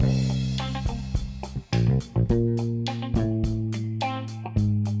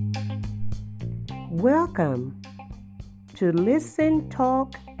Welcome to Listen,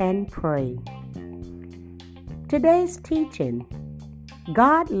 Talk, and Pray. Today's teaching,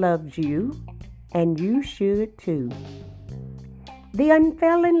 God loves you and you should too. The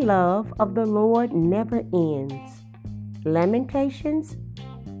unfailing love of the Lord never ends. Lamentations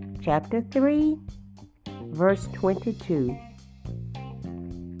chapter 3, verse 22.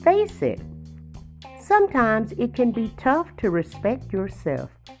 Face it, sometimes it can be tough to respect yourself,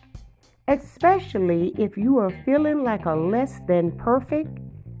 especially if you are feeling like a less than perfect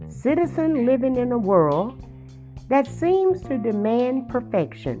citizen living in a world that seems to demand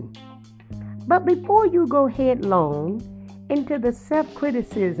perfection. But before you go headlong into the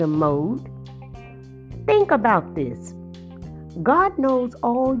self-criticism mode, think about this. God knows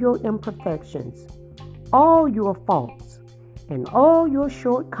all your imperfections, all your faults, and all your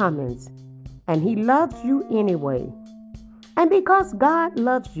shortcomings, and He loves you anyway. And because God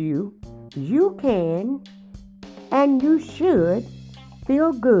loves you, you can and you should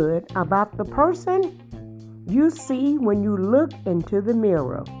feel good about the person you see when you look into the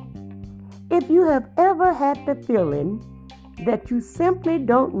mirror. If you have ever had the feeling that you simply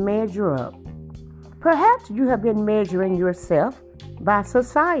don't measure up, perhaps you have been measuring yourself by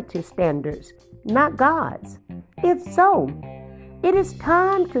society standards, not God's. If so, it is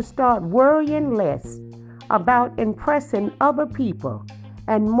time to start worrying less about impressing other people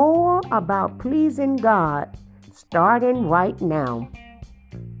and more about pleasing God, starting right now.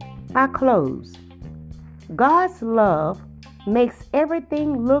 I close. God's love makes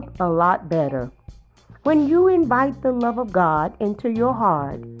everything look a lot better. When you invite the love of God into your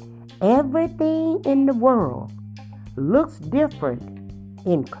heart, everything in the world looks different,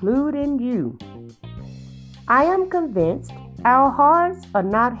 including you. I am convinced our hearts are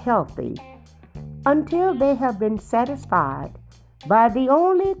not healthy until they have been satisfied by the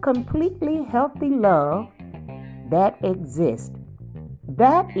only completely healthy love that exists.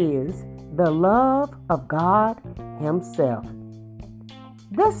 That is the love of God Himself.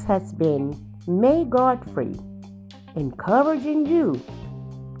 This has been May Godfrey, encouraging you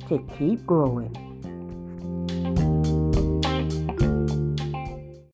to keep growing.